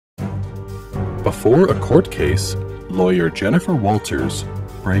Before a court case, lawyer Jennifer Walters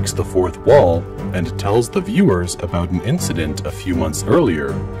breaks the fourth wall and tells the viewers about an incident a few months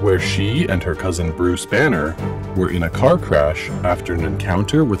earlier where she and her cousin Bruce Banner were in a car crash after an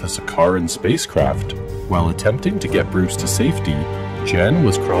encounter with a Sakaran spacecraft. While attempting to get Bruce to safety, Jen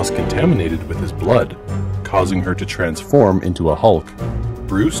was cross-contaminated with his blood, causing her to transform into a Hulk.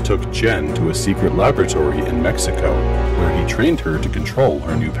 Bruce took Jen to a secret laboratory in Mexico, where he trained her to control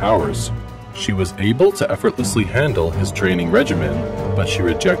her new powers. She was able to effortlessly handle his training regimen, but she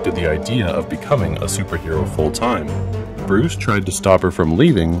rejected the idea of becoming a superhero full-time. Bruce tried to stop her from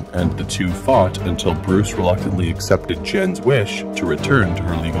leaving, and the two fought until Bruce reluctantly accepted Jen's wish to return to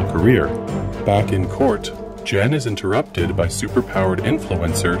her legal career. Back in court, Jen is interrupted by superpowered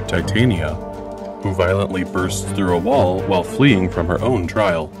influencer Titania, who violently bursts through a wall while fleeing from her own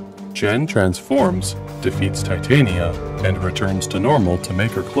trial. Jen transforms, defeats Titania, and returns to normal to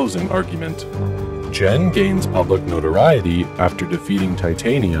make her closing argument. Jen gains public notoriety after defeating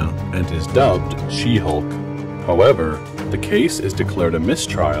Titania and is dubbed She-Hulk. However, the case is declared a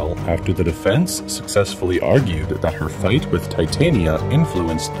mistrial after the defense successfully argued that her fight with Titania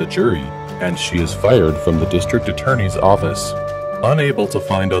influenced the jury, and she is fired from the district attorney's office. Unable to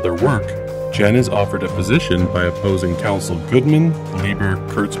find other work, Jen is offered a position by opposing counsel Goodman, Lieber,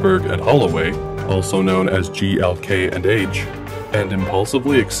 Kurtzberg, and Holloway, also known as GLK and H, and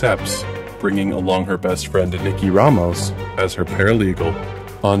impulsively accepts, bringing along her best friend Nikki Ramos as her paralegal.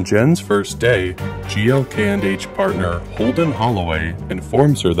 On Jen's first day, GLK and H partner Holden Holloway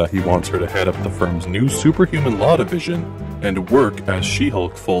informs her that he wants her to head up the firm's new superhuman law division and work as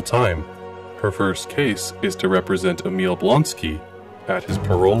She-Hulk full-time. Her first case is to represent Emil Blonsky at his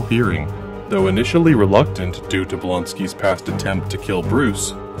parole hearing. Though initially reluctant due to Blonsky's past attempt to kill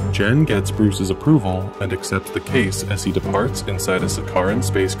Bruce, Jen gets Bruce's approval and accepts the case as he departs inside a Sakaran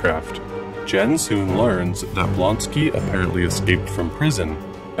spacecraft. Jen soon learns that Blonsky apparently escaped from prison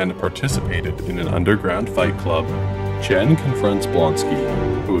and participated in an underground fight club. Jen confronts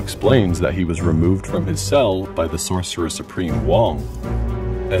Blonsky, who explains that he was removed from his cell by the Sorcerer Supreme Wong,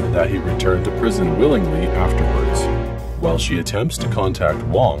 and that he returned to prison willingly afterwards. While she attempts to contact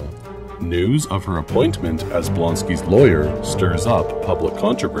Wong, news of her appointment as Blonsky's lawyer stirs up public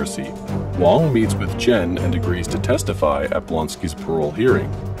controversy. Wong meets with Jen and agrees to testify at Blonsky's parole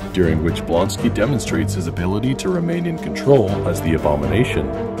hearing, during which Blonsky demonstrates his ability to remain in control as the Abomination.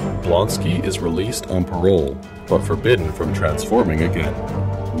 Blonsky is released on parole, but forbidden from transforming again.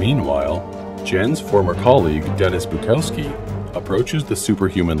 Meanwhile, Jen's former colleague Dennis Bukowski approaches the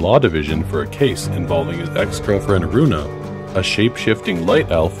Superhuman Law Division for a case involving his ex-girlfriend Runa, a shape-shifting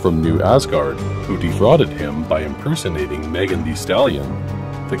light elf from New Asgard, who defrauded him by impersonating Megan Thee Stallion.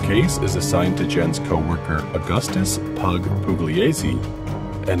 The case is assigned to Jen's co-worker Augustus Pug Pugliese,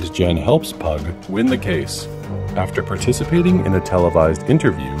 and Jen helps Pug win the case. After participating in a televised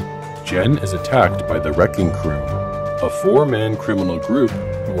interview, Jen is attacked by the Wrecking Crew, a four-man criminal group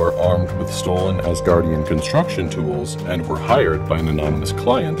who are armed with stolen Asgardian construction tools and were hired by an anonymous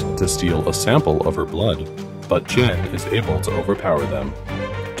client to steal a sample of her blood. But Jen is able to overpower them.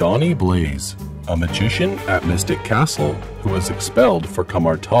 Donnie Blaze, a magician at Mystic Castle who was expelled for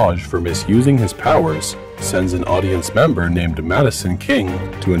Camartage for misusing his powers, sends an audience member named Madison King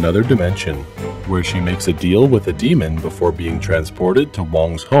to another dimension, where she makes a deal with a demon before being transported to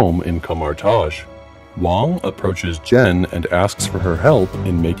Wong's home in Camartage. Wong approaches Jen and asks for her help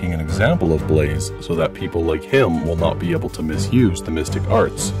in making an example of Blaze so that people like him will not be able to misuse the mystic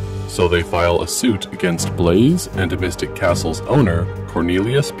arts. So they file a suit against Blaze and Mystic Castle's owner,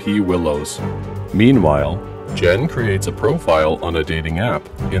 Cornelius P. Willows. Meanwhile, Jen creates a profile on a dating app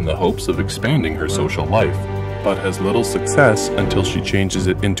in the hopes of expanding her social life, but has little success until she changes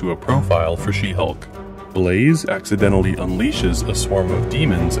it into a profile for She-Hulk. Blaze accidentally unleashes a swarm of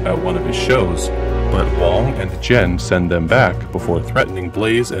demons at one of his shows, but Wong and Jen send them back before threatening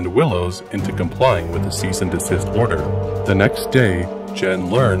Blaze and Willows into complying with a cease and desist order. The next day, Jen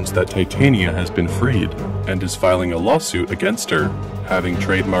learns that Titania has been freed and is filing a lawsuit against her, having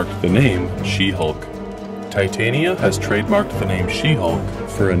trademarked the name She-Hulk. Titania has trademarked the name She-Hulk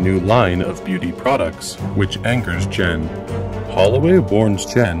for a new line of beauty products, which angers Jen. Holloway warns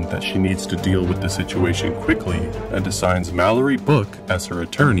Jen that she needs to deal with the situation quickly and assigns Mallory Book as her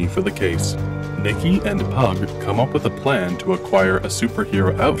attorney for the case. Nikki and Pug come up with a plan to acquire a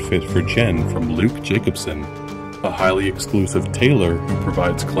superhero outfit for Jen from Luke Jacobson, a highly exclusive tailor who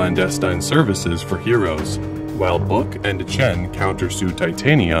provides clandestine services for heroes, while Book and Jen countersue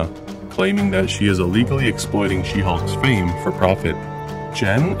Titania, claiming that she is illegally exploiting She-Hulk's fame for profit.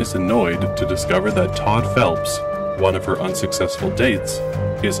 Jen is annoyed to discover that Todd Phelps, one of her unsuccessful dates,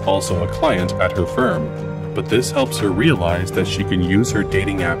 is also a client at her firm. But this helps her realize that she can use her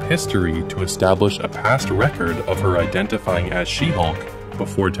dating app history to establish a past record of her identifying as She-Hulk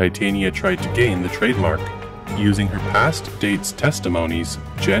before Titania tried to gain the trademark. Using her past dates' testimonies,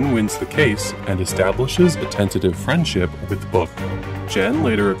 Jen wins the case and establishes a tentative friendship with Book. Jen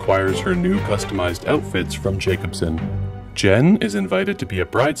later acquires her new customized outfits from Jacobson. Jen is invited to be a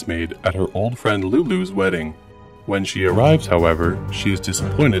bridesmaid at her old friend Lulu's wedding. When she arrives, however, she is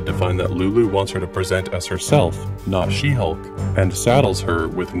disappointed to find that Lulu wants her to present as herself, not She-Hulk, and saddles her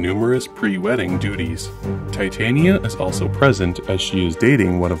with numerous pre-wedding duties. Titania is also present as she is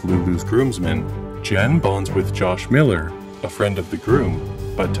dating one of Lulu's groomsmen. Jen bonds with Josh Miller, a friend of the groom,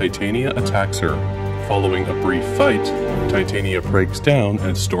 but Titania attacks her. Following a brief fight, Titania breaks down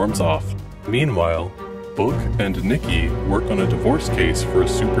and storms off. Meanwhile, Book and Nikki work on a divorce case for a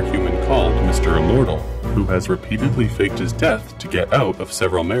superhuman called Mr. Immortal, who has repeatedly faked his death to get out of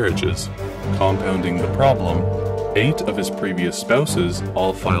several marriages. Compounding the problem, 8 of his previous spouses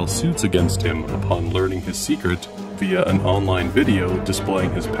all file suits against him upon learning his secret via an online video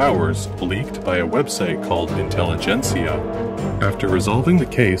displaying his powers leaked by a website called Intelligentsia. After resolving the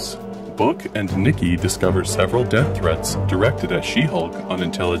case, Book and Nikki discover several death threats directed at She-Hulk on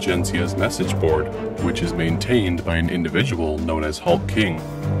Intelligentsia's message board, which is maintained by an individual known as Hulk King.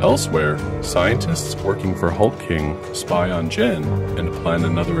 Elsewhere, scientists working for Hulk King spy on Jen and plan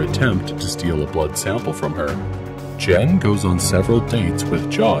another attempt to steal a blood sample from her. Jen goes on several dates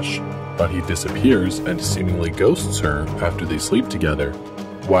with Josh, but he disappears and seemingly ghosts her after they sleep together.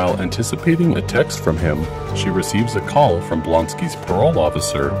 While anticipating a text from him, she receives a call from Blonsky's parole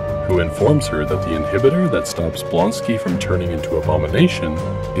officer, who informs her that the inhibitor that stops Blonsky from turning into Abomination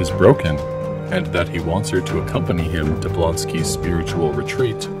is broken, and that he wants her to accompany him to Blonsky's spiritual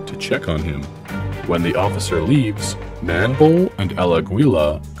retreat to check on him. When the officer leaves, Manbull and El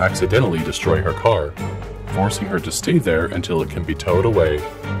Aguila accidentally destroy her car, forcing her to stay there until it can be towed away.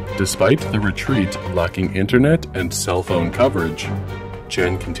 Despite the retreat lacking internet and cell phone coverage,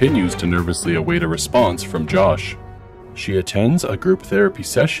 Jen continues to nervously await a response from Josh. She attends a group therapy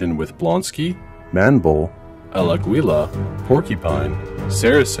session with Blonsky, Manbull, El Aguila, Porcupine,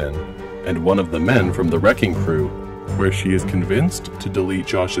 Saracen, and one of the men from the wrecking crew, where she is convinced to delete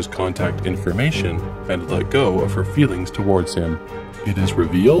Josh's contact information and let go of her feelings towards him. It is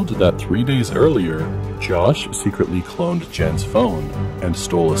revealed that 3 days earlier, Josh secretly cloned Jen's phone and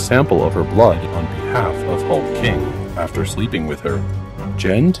stole a sample of her blood on behalf of Hulk King after sleeping with her.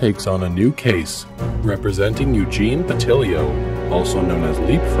 Jen takes on a new case, representing Eugene Patilio, also known as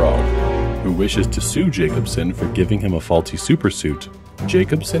Leapfrog, who wishes to sue Jacobson for giving him a faulty supersuit.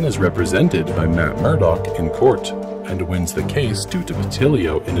 Jacobson is represented by Matt Murdock in court, and wins the case due to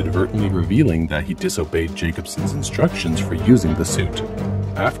Patilio inadvertently revealing that he disobeyed Jacobson's instructions for using the suit.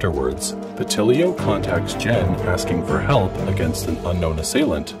 Afterwards, Patilio contacts Jen asking for help against an unknown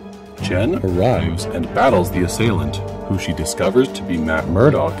assailant. Jen arrives and battles the assailant, who she discovers to be Matt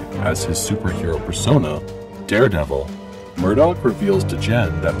Murdock as his superhero persona, Daredevil. Murdock reveals to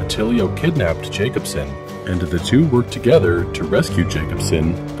Jen that Patilio kidnapped Jacobson, and the two work together to rescue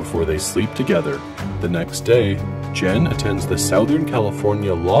Jacobson before they sleep together. The next day, Jen attends the Southern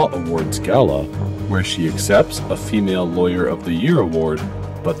California Law Awards Gala, where she accepts a Female Lawyer of the Year award,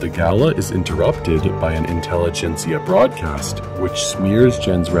 but the gala is interrupted by an Intelligentsia broadcast, which smears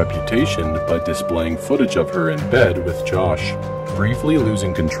Jen's reputation by displaying footage of her in bed with Josh. Briefly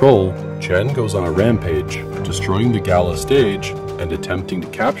losing control, Jen goes on a rampage, destroying the gala stage and attempting to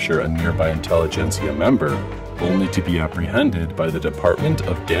capture a nearby Intelligentsia member, only to be apprehended by the Department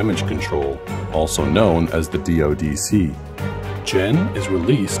of Damage Control, also known as the DODC. Jen is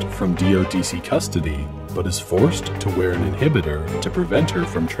released from DODC custody, but is forced to wear an inhibitor to prevent her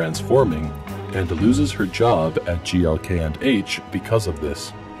from transforming, and loses her job at GLK&H because of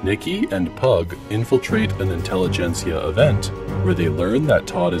this. Nikki and Pug infiltrate an Intelligentsia event, where they learn that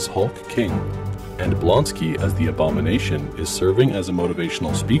Todd is Hulk King, and Blonsky as the Abomination is serving as a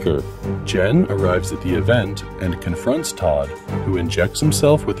motivational speaker. Jen arrives at the event and confronts Todd, who injects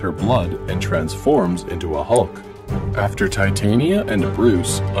himself with her blood and transforms into a Hulk. After Titania and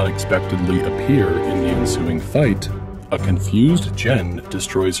Bruce unexpectedly appear in the ensuing fight, a confused Jen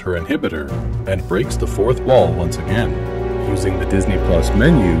destroys her inhibitor and breaks the fourth wall once again, using the Disney Plus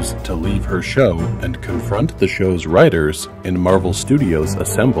menus to leave her show and confront the show's writers in Marvel Studios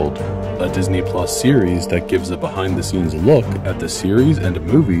Assembled, a Disney Plus series that gives a behind-the-scenes look at the series and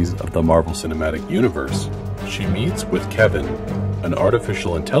movies of the Marvel Cinematic Universe. She meets with Kevin, an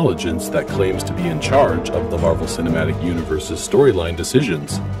artificial intelligence that claims to be in charge of the Marvel Cinematic Universe's storyline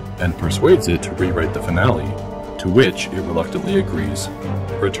decisions, and persuades it to rewrite the finale. to which it reluctantly agrees.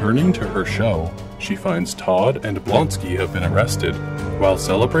 Returning to her show, she finds Todd and Blonsky have been arrested. While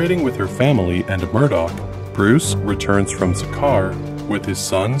celebrating with her family and Murdoch, Bruce returns from Sakaar with his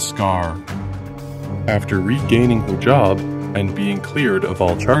son Scar. After regaining her job and being cleared of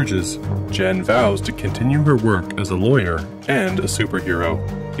all charges, Jen vows to continue her work as a lawyer and a superhero.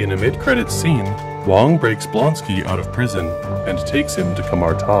 In a mid-credits scene, Wong breaks Blonsky out of prison and takes him to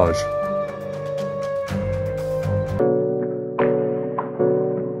Kamar-Taj.